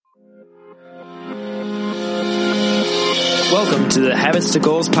Welcome to the Habits to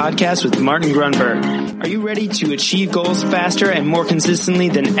Goals podcast with Martin Grunberg. Are you ready to achieve goals faster and more consistently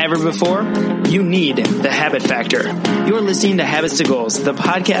than ever before? You need the Habit Factor. You're listening to Habits to Goals, the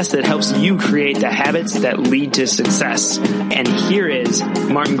podcast that helps you create the habits that lead to success. And here is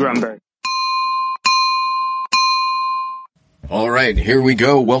Martin Grunberg. All right, here we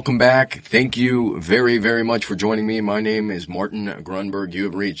go. Welcome back. Thank you very, very much for joining me. My name is Martin Grunberg. You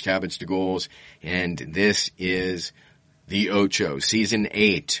have reached Habits to Goals, and this is the Ocho, Season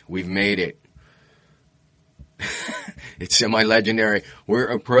 8. We've made it. It's semi-legendary. We're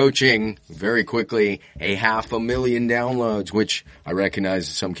approaching, very quickly, 500,000 downloads, which I recognize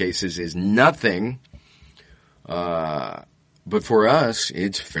in some cases is nothing. But for us,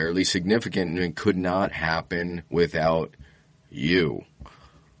 it's fairly significant, and it could not happen without you.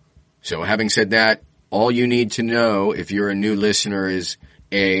 So having said that, all you need to know if you're a new listener is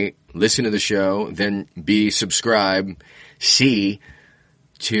A, listen to the show, then B, subscribe, C,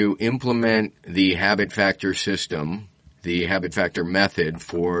 to implement the Habit Factor system, the Habit Factor method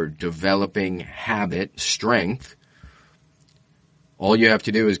for developing habit strength. All you have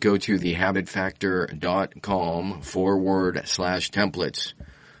to do is go to thehabitfactor.com/templates.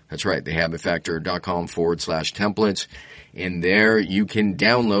 That's right, thehabitfactor.com/templates. And there you can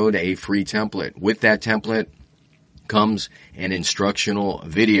download a free template. With that template comes an instructional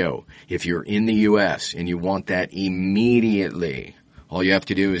video. If you're in the U.S. and you want that immediately, all you have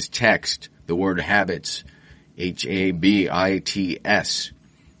to do is text the word habits, HABITS,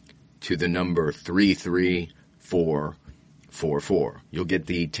 to the number 33444. You'll get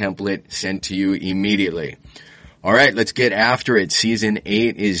the template sent to you immediately. All right, let's get after it. Season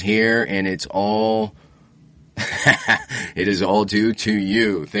 8 is here, and it's all it is all due to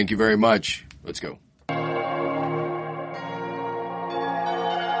you. Thank you very much. Let's go.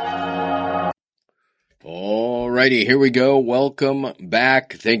 Alrighty, here we go. Welcome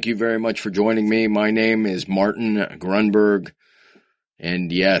back. Thank you very much for joining me. My name is Martin Grunberg,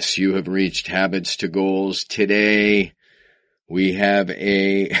 and yes, you have reached Habits to Goals. Today, we have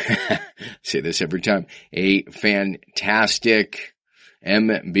say this every time, a fantastic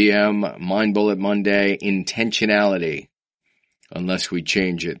MBM, Mind Bullet Monday, intentionality. Unless we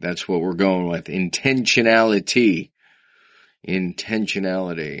change it. That's what we're going with. Intentionality.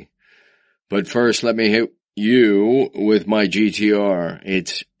 Intentionality. But first, let me hit you with my GTR.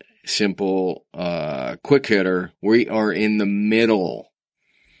 It's simple, quick hitter. We are in the middle,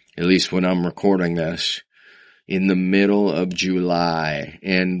 at least when I'm recording this, in the middle of July.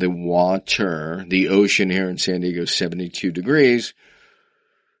 And the water, the ocean here in San Diego is 72 degrees.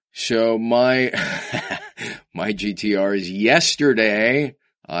 So my GTR is yesterday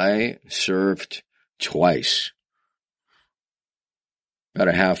I surfed twice. About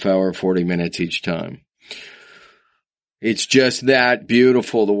a half hour, 40 minutes each time. It's just that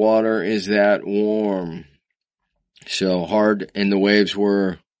beautiful. The water is that warm. So hard, and the waves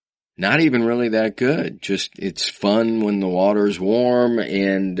were not even really that good. Just, it's fun when the water's warm,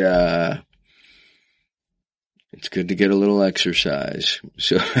 and it's good to get a little exercise.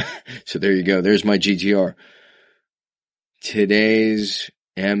 So there you go. There's my GTR. Today's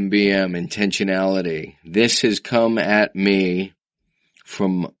MBM, intentionality. This has come at me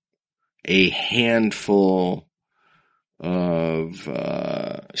from a handful of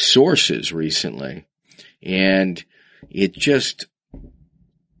sources recently. And it just,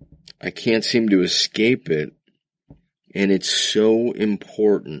 I can't seem to escape it. And it's so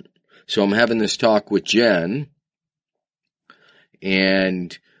important. So I'm having this talk with Jen.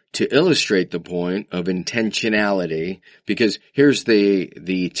 And to illustrate the point of intentionality, because here's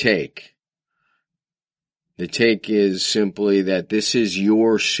the take. The take is simply that this is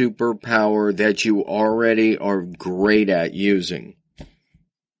your superpower that you already are great at using.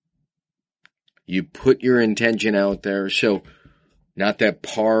 You put your intention out there. So not that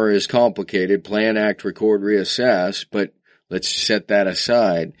PAR is complicated, plan, act, record, reassess, but let's set that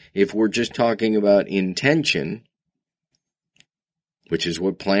aside. If we're just talking about intention, which is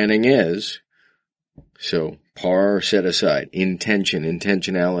what planning is. So, PAR set aside. Intention,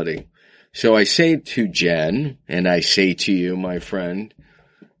 intentionality. So I say to Jen, and I say to you, my friend,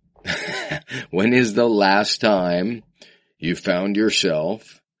 when is the last time you found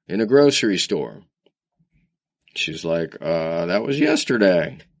yourself in a grocery store? She's like, that was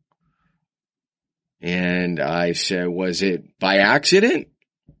yesterday. And I said, was it by accident?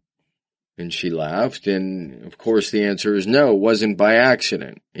 And she laughed, and of course the answer is no, it wasn't by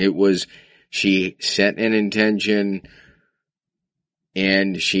accident. It was, she set an intention,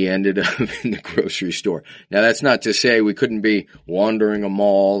 and she ended up in the grocery store. Now that's not to say we couldn't be wandering a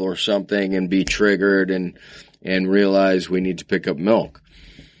mall or something and be triggered and and realize we need to pick up milk.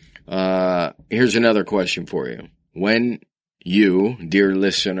 Here's another question for you. When you, dear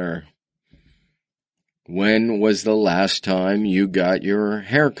listener, when was the last time you got your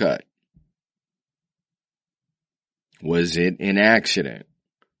hair cut? Was it an accident?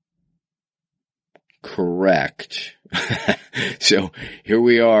 Correct. So here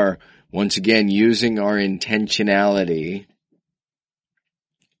we are, once again, using our intentionality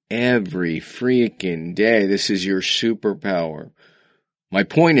every freaking day. This is your superpower. My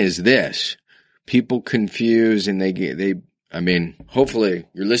point is this. People confuse and hopefully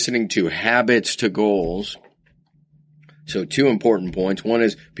you're listening to Habits to Goals. So 2 important points. One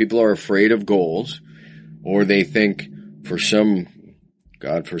is people are afraid of goals, or they think for some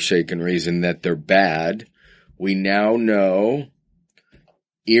godforsaken reason that they're bad. We now know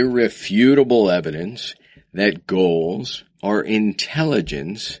irrefutable evidence that goals are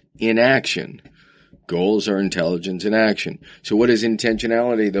intelligence in action. Goals are intelligence in action. So what is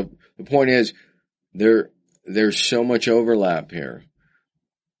intentionality? The point is there's so much overlap here.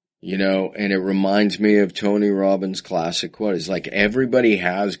 And it reminds me of Tony Robbins' classic quote. It's like everybody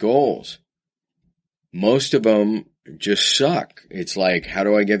has goals. Most of them just suck. It's like, how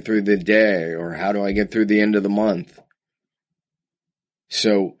do I get through the day? Or how do I get through the end of the month?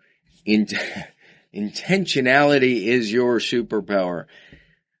 So intentionality is your superpower.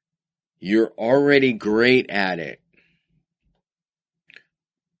 You're already great at it.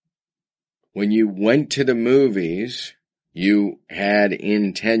 When you went to the movies, you had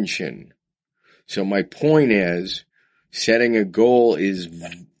intention. So my point is, setting a goal is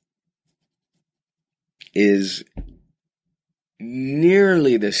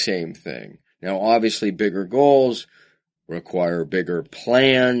nearly the same thing. Now, obviously, bigger goals require bigger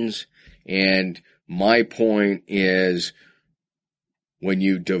plans, and my point is, when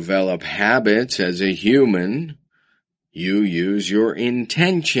you develop habits as a human, you use your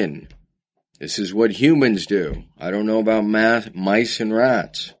intention. This is what humans do. I don't know about mice and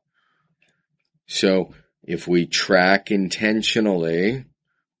rats. So if we track intentionally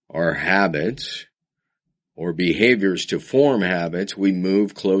our habits or behaviors to form habits, we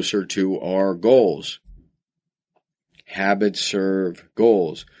move closer to our goals. Habits serve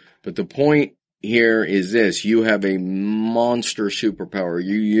goals. But the point here is this. You have a monster superpower.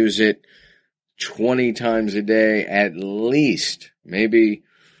 You use it 20 times a day at least. Maybe,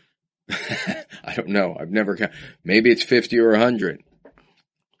 I don't know. I've never counted. Maybe it's 50 or 100.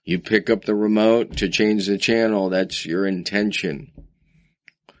 You pick up the remote to change the channel. That's your intention.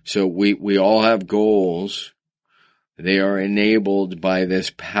 So we all have goals. They are enabled by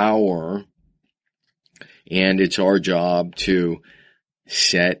this power. And it's our job to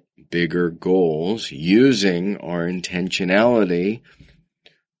set bigger goals using our intentionality,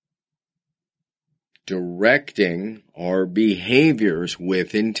 directing our behaviors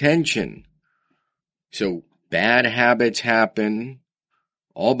with intention. So bad habits happen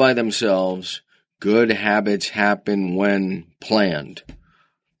all by themselves. Good habits happen when planned.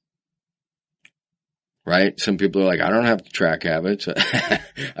 Right? Some people are like, I don't have to track habits.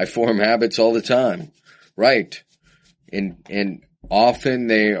 I form habits all the time. Right. And often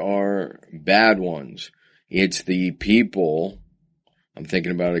they are bad ones. It's the people. I'm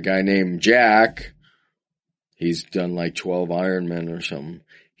thinking about a guy named Jack. He's done like 12 Ironmen or something.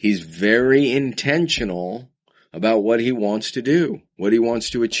 He's very intentional about what he wants to do, what he wants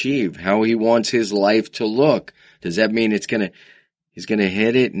to achieve, how he wants his life to look. Does that mean he's going to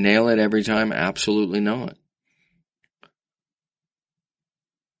hit it, nail it every time? Absolutely not.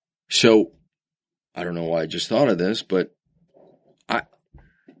 So, I don't know why I just thought of this, but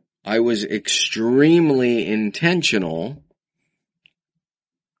I was extremely intentional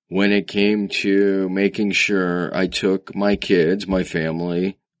when it came to making sure I took my kids, my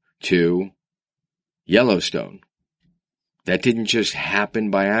family, to Yellowstone. That didn't just happen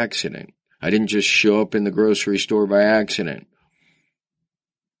by accident. I didn't just show up in the grocery store by accident.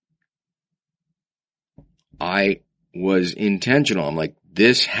 I was intentional. I'm like,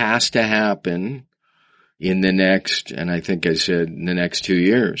 this has to happen in the next, and I think I said in the next 2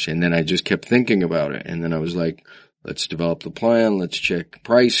 years. And then I just kept thinking about it. And then I was like, let's develop the plan. Let's check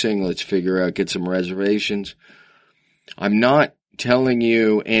pricing. Let's figure out, get some reservations. I'm not telling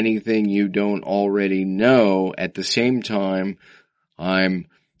you anything you don't already know. At the same time, I'm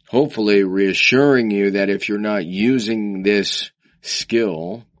hopefully reassuring you that if you're not using this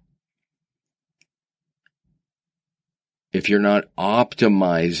skill, if you're not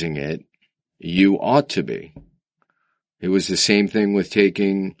optimizing it, you ought to be. It was the same thing with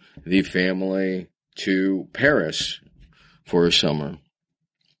taking the family to Paris for a summer.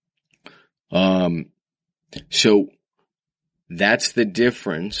 So that's the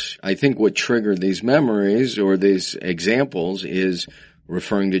difference. I think what triggered these memories or these examples is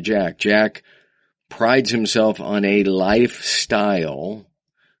referring to Jack. Jack prides himself on a lifestyle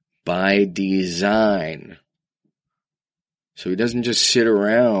by design. So he doesn't just sit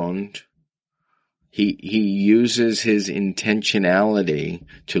around. He uses his intentionality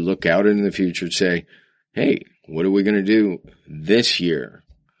to look out into the future and say, hey, what are we going to do this year?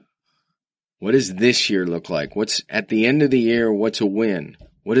 What does this year look like? What's at the end of the year? What's a win?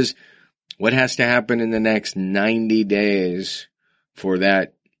 What has to happen in the next 90 days for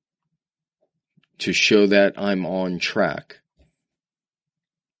that to show that I'm on track?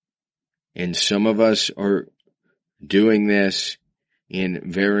 And some of us are doing this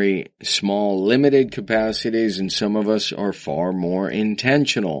in very small, limited capacities, and some of us are far more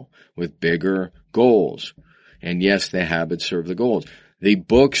intentional with bigger goals. And yes, the habits serve the goals. The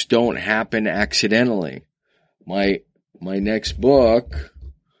books don't happen accidentally. My next book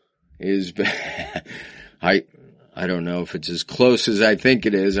is, I don't know if it's as close as I think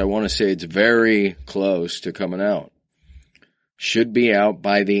it is. I want to say it's very close to coming out. Should be out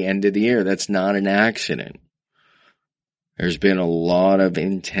by the end of the year. That's not an accident. There's been a lot of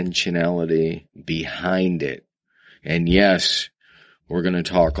intentionality behind it. And yes, we're going to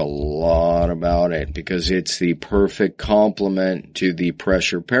talk a lot about it because it's the perfect complement to the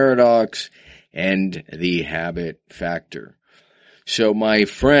pressure paradox and the habit factor. So my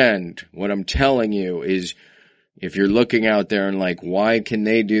friend, what I'm telling you is if you're looking out there and like, why can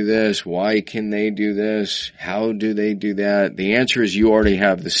they do this? Why can they do this? How do they do that? The answer is you already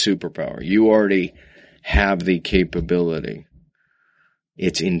have the superpower. You already have the capability.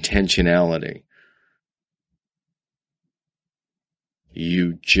 It's intentionality.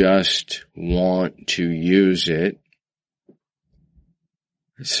 You just want to use it.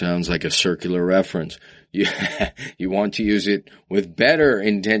 It sounds like a circular reference. You want to use it with better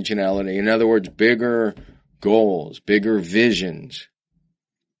intentionality. In other words, bigger goals, bigger visions.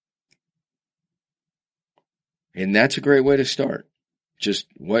 And that's a great way to start.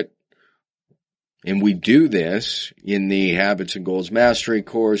 And we do this in the Habits and Goals Mastery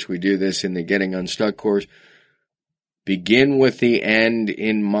course. We do this in the Getting Unstuck course. Begin with the end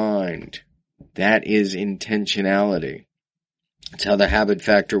in mind. That is intentionality. That's how the habit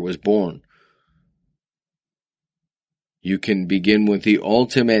factor was born. You can begin with the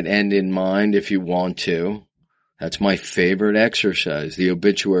ultimate end in mind if you want to. That's my favorite exercise, the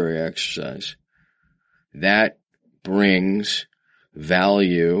obituary exercise. That brings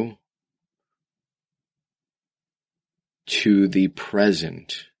value to the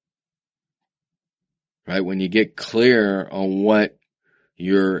present. Right? When you get clear on what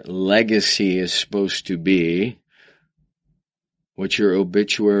your legacy is supposed to be, what your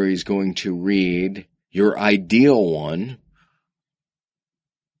obituary is going to read, your ideal one,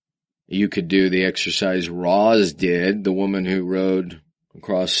 you could do the exercise Roz did, the woman who rode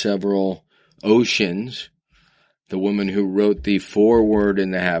across several oceans, the woman who wrote the foreword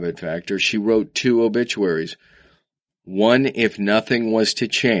in the Habit Factor. She wrote 2 obituaries. One, if nothing was to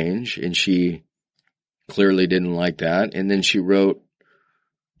change, and she clearly didn't like that. And then she wrote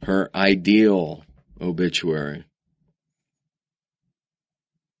her ideal obituary.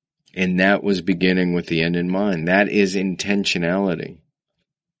 And that was beginning with the end in mind. That is intentionality.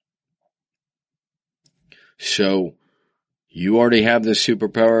 So you already have the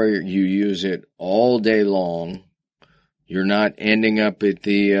superpower. You use it all day long. You're not ending up at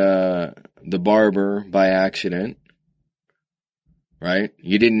the barber by accident. Right?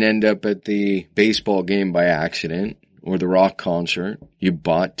 You didn't end up at the baseball game by accident or the rock concert. You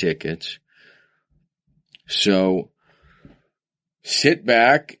bought tickets. So sit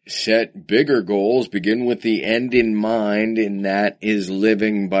back, set bigger goals, begin with the end in mind, and that is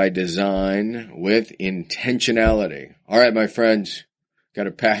living by design with intentionality. All right, my friends, got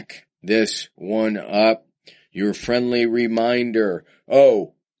to pack this one up. Your friendly reminder.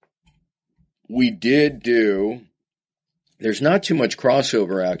 Oh, we did do... There's not too much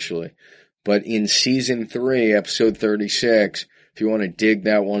crossover, actually. But in Season 3, Episode 36, if you want to dig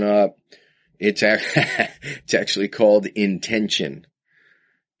that one up, it's actually called Intention.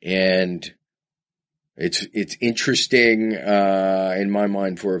 And it's interesting in my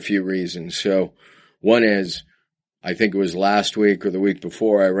mind for a few reasons. So one is, I think it was last week or the week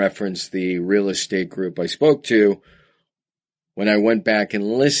before, I referenced the real estate group I spoke to. When I went back and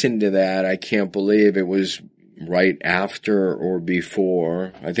listened to that, I can't believe it was right after or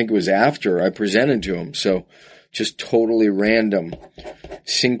before. I think it was after I presented to him. So just totally random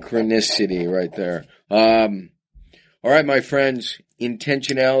synchronicity right there. All right, my friends,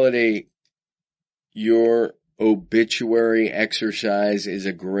 intentionality your obituary exercise is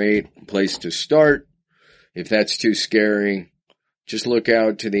a great place to start. If that's too scary, just look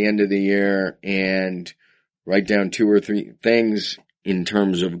out to the end of the year and write down 2 or 3 things in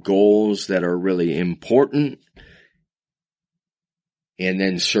terms of goals that are really important, and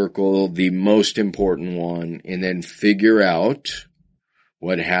then circle the most important one, and then figure out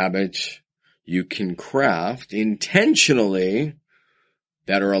what habits you can craft intentionally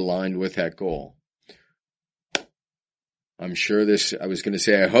that are aligned with that goal. I'm sure I was going to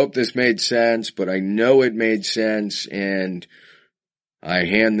say, I hope this made sense, but I know it made sense, and I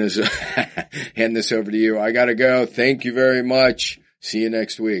hand this over to you. I gotta go. Thank you very much. See you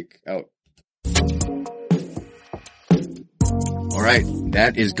next week. Out. All right.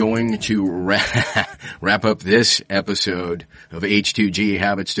 That is going to wrap up this episode of H2G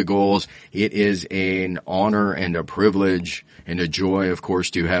Habits to Goals. It is an honor and a privilege and a joy, of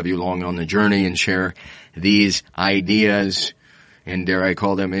course, to have you along on the journey and share these ideas and, dare I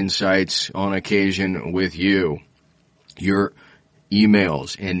call them, insights on occasion with you. Your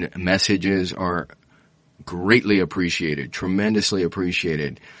emails and messages are greatly appreciated, tremendously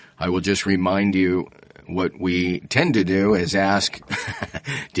appreciated. I will just remind you, what we tend to do is ask,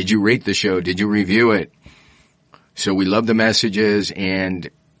 did you rate the show? Did you review it? So we love the messages, and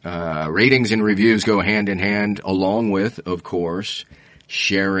ratings and reviews go hand in hand, along with, of course,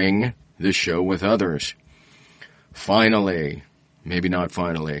 sharing the show with others. Finally, maybe not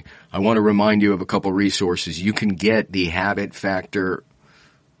finally, I want to remind you of a couple resources. You can get the Habit Factor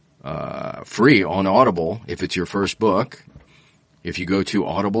free on Audible if it's your first book. If you go to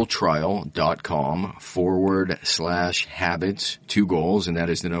audibletrial.com/habits2goals, and that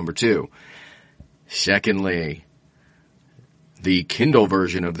is the number 2. Secondly, the Kindle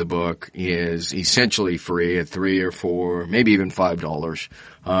version of the book is essentially free at $3 or $4, maybe even $5.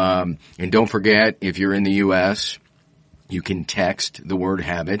 And don't forget, if you're in the U.S., you can text the word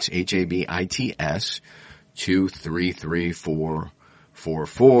habits, HABITS, to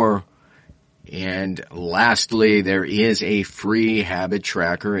 33444. And lastly, there is a free habit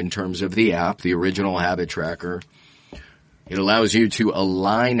tracker in terms of the app, the original habit tracker. It allows you to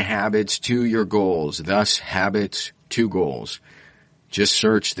align habits to your goals, thus habits to goals. Just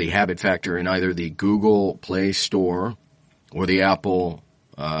search the Habit Factor in either the Google Play Store or the Apple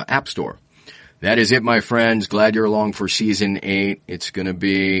App Store. That is it, my friends. Glad you're along for Season 8. It's going to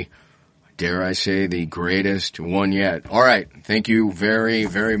be, dare I say, the greatest one yet. All right. Thank you very,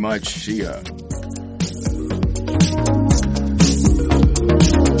 very much. See ya.